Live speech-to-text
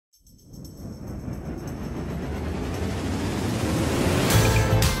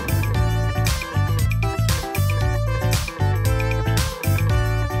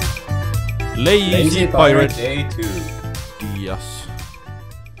Lazy Pirate Day 2. Yes.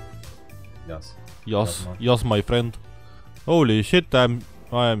 Yes. Yes, yes, my friend. Holy shit, I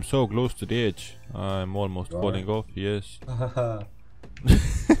am so close to the edge. I'm almost falling off, yes.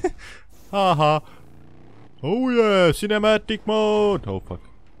 Haha. Oh yeah, cinematic mode. Oh fuck.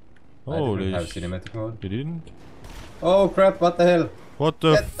 Holy shit. I didn't have cinematic mode. You didn't? Oh crap, what the hell? What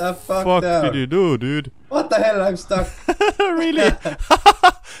the fuck did you do, dude? What the hell, I'm stuck. Really?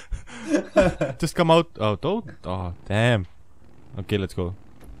 Just come out. Oh, don't. Oh, damn. Okay, let's go.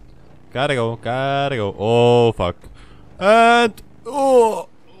 Gotta go. Oh, fuck. And. Oh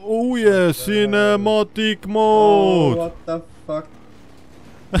yeah, cinematic mode. Oh, what the fuck?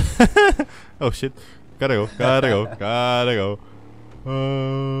 Oh shit. Gotta go.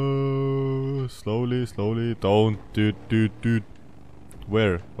 Slowly. Don't, dude.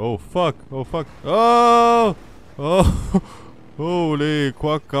 Where? Oh fuck. Oh! Holy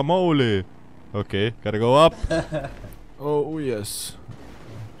guacamole. Okay, gotta go up. Oh yes.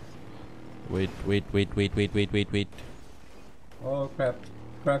 Wait. Oh crap.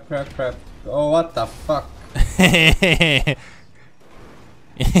 Oh, what the fuck?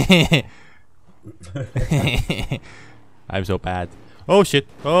 I'm so bad. Oh shit.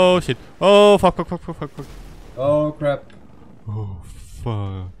 Oh fuck. Oh crap. Oh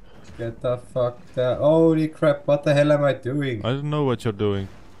fuck. Get the fuck down. Holy crap, what the hell am I doing? I don't know what you're doing.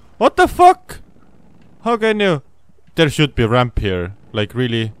 What the fuck? How can you? There should be ramp here. Like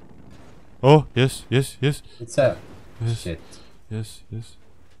really. Oh, yes. It's a... Yes. Shit. Yes.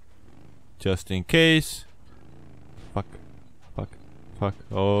 Just in case. Fuck.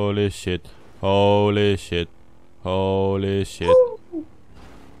 Holy shit. Oh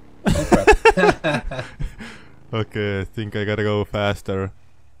crap. Okay, I think I gotta go faster.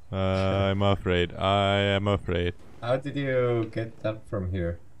 I'm afraid. How did you get up from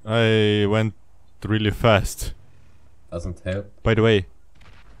here? I went really fast. Doesn't help. By the way.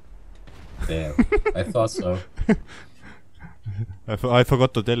 Damn. I thought so. I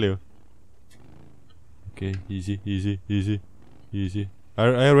forgot to tell you. Okay, easy.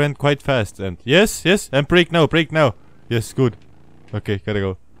 I ran quite fast and yes, and break now. Yes, good. Okay, gotta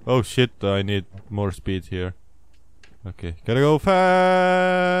go. Oh shit, I need more speed here. Okay, gotta go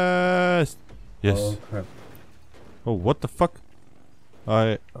fast. Yes. Oh crap. Oh, what the fuck?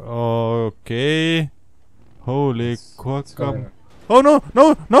 Okay. Holy guacam. Oh no.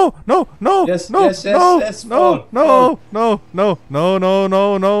 Yes, no. yes, fall. No.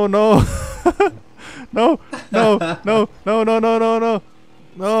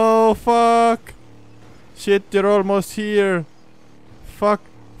 No, fuck. Shit, you're almost here. Fuck.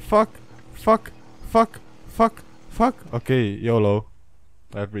 Okay, YOLO.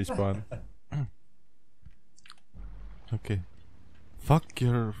 I'll respawn. Okay. Fuck,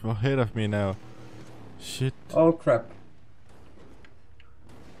 you're ahead of me now. Shit. Oh crap.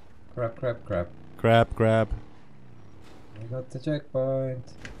 Crap. I got the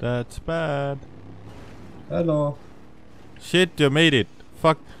checkpoint. That's bad. Hello. Shit, you made it.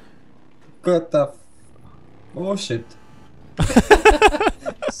 Fuck. What the oh shit.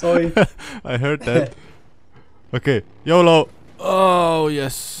 Sorry. I heard that. Okay, YOLO. Oh,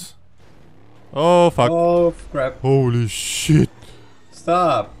 yes. Oh, fuck. Oh crap. Holy shit.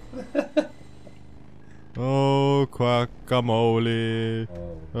 Stop. Oh, guacamole.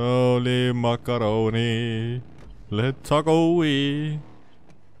 Oh. Holy macaroni. Let's go.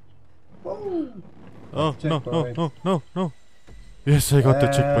 Oh, no. Yes, I got the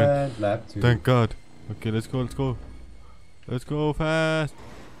checkpoint. Lap 2. Thank God. Okay, let's go. Let's go fast.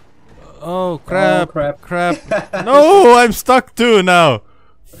 Oh, crap. No, I'm stuck too now.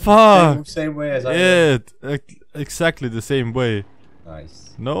 Fuck. Same way as I am. Yeah, exactly the same way.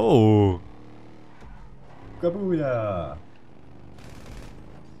 Nice. No. Kabooyah.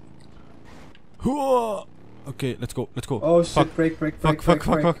 Okay, let's go. Oh shit, fuck. break. Fuck.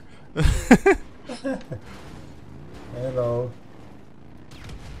 Hello.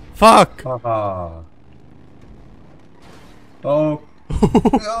 Fuck. Haha. Oh.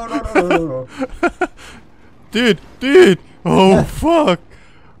 No. Dude. Oh fuck.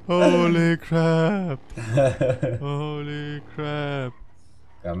 Holy crap.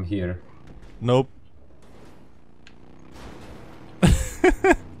 Come here. Nope.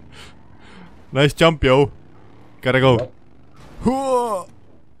 Nice jump, yo. Gotta go.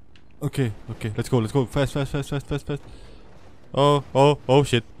 Okay, let's go. Fast. Oh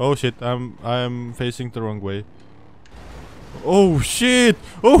shit. I'm facing the wrong way. Oh shit!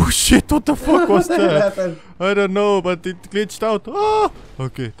 What the fuck was that? I don't know, but it glitched out. Ah!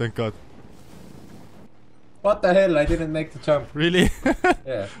 Okay, thank God. What the hell? I didn't make the jump. Really?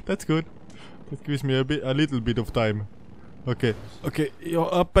 Yeah. That's good. It gives me a little bit of time. Okay, okay,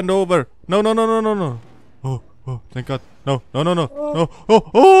 you're up and over. No. Oh, thank God. No.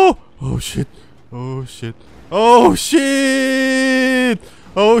 Oh shit. Oh shit. Oh shit.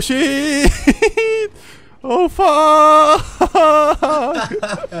 Oh fuck.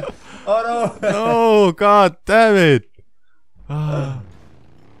 Oh no. No, God damn it.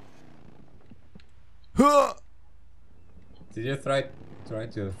 Did you try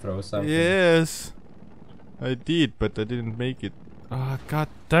to throw something? Yes, I did, but I didn't make it. Ah, God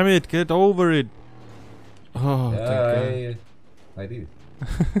damn it! Get over it. Oh, thank Yeah, I did.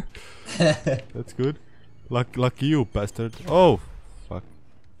 God. That's good. Lucky you, bastard. Oh, fuck.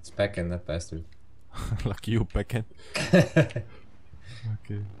 It's Pecken, that bastard. Lucky you, Beckett. Okay.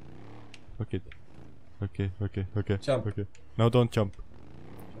 Fuck it. Okay. Jump. Okay. No, don't jump.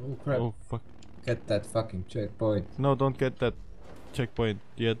 Oh crap. Oh, fuck. Get that fucking checkpoint. No, don't get that checkpoint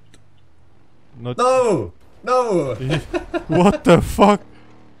yet. Not. No! No! What the fuck?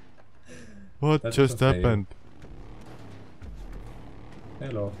 What That's just okay. happened?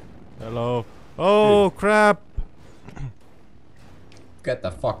 Hello. Hello. Oh, crap. Get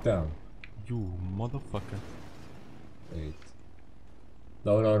the fuck down. You motherfucker. Wait.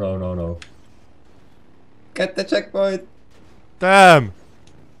 No. Get the checkpoint! Damn.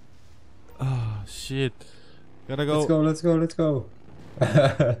 Oh, shit. Gotta go. Let's go.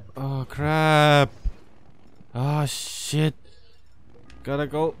 Oh, crap. Oh, shit. Gotta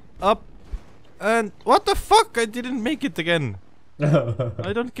go up. And what the fuck? I didn't make it again.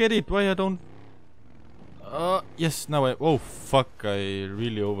 I don't get it. Why I don't... yes, now I... Oh, fuck. I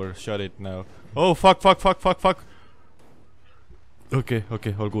really overshot it now. Oh, fuck. Okay,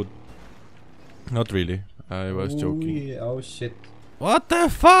 all good. Not really. I was joking. Yeah. Oh shit. What the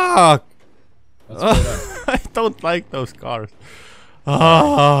fuck? What's going on? I don't like those cars.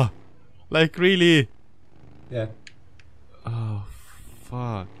 Ah, like really? Yeah. Oh,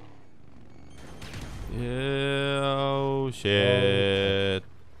 fuck. Yeah, oh shit.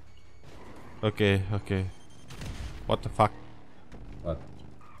 Okay. What the fuck? What?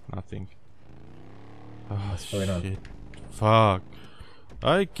 Nothing. Oh, What's going on? shit. Fuck.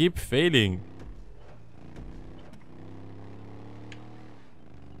 I keep failing.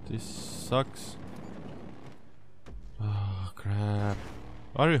 This sucks. Oh, crap.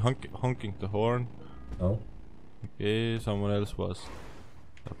 Are you honking the horn? No. Okay, someone else was.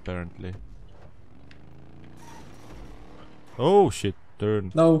 Apparently. Oh shit,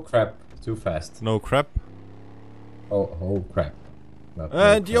 turn. No crap. Too fast. No crap. Oh crap. Not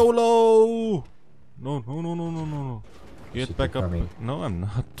And no crap. YOLO! No. Get Shit, back you're up. coming. No, I'm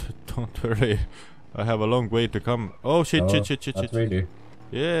not. Don't worry. I have a long way to come. Oh shit, No, shit. Not really.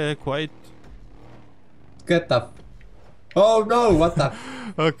 Yeah, quite. Get the. Oh no! What the?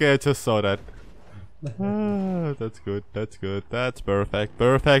 Okay, I just saw that. That's good. That's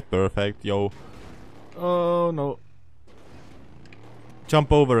perfect. Yo. Oh no.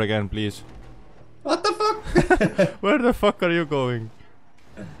 Jump over again, please. What the fuck? Where the fuck are you going?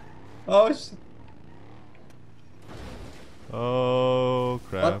 Oh shit. Oh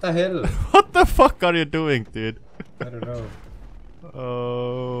crap. What the hell? What the fuck are you doing, dude? I don't know.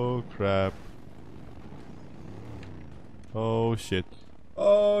 Oh crap. Oh shit.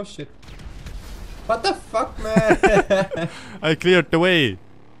 Oh shit. What the fuck, man? I cleared the way.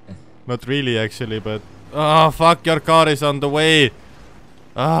 Not really, actually, but... Oh, fuck, your car is on the way.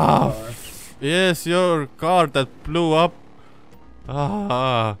 Ah, yes, your car that blew up.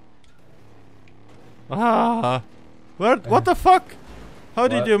 Ah. Where? What the fuck? How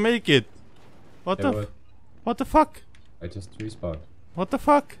did What? you make it? What Yeah, the... What the fuck? I just respawned. What the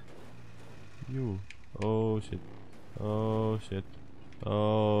fuck? You. Oh shit. Oh shit.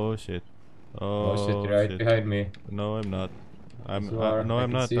 Oh shit. Oh shit, you're right behind me. No, I'm not. I'm Yes, you are. no, I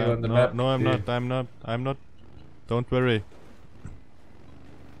I'm can not. see you on the map. No, I'm Yeah. not. I'm not. Don't worry.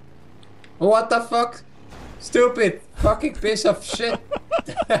 What the fuck? Stupid fucking piece of shit.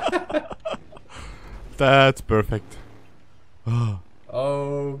 That's perfect.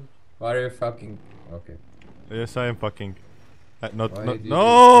 Oh, why are you fucking... Okay. Yes, I am fucking. Not. Why No. did you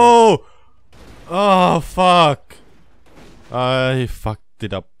No! Oh fuck! I fucked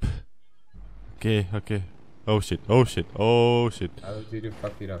it up. Okay. Oh shit. How did you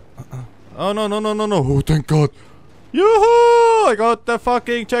fuck it up? Oh no. Oh thank God. Yoo-hoo! I got the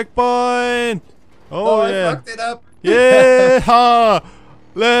fucking checkpoint. Oh I yeah. fucked it up. Yeah!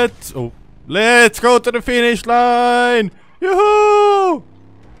 Let's go to the finish line! Yoo-hoo!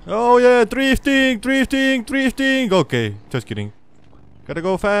 Oh yeah, drifting! Okay, just kidding. Gotta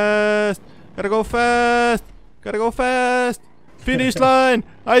go fast! Finish line!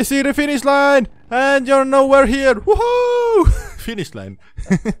 I see the finish line! And you're nowhere here! Woohoo! Finish line.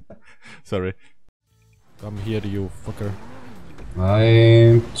 Sorry. Come here, you fucker.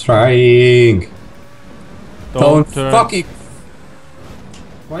 I'm trying. Don't turn. fucking.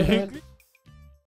 Why the hell?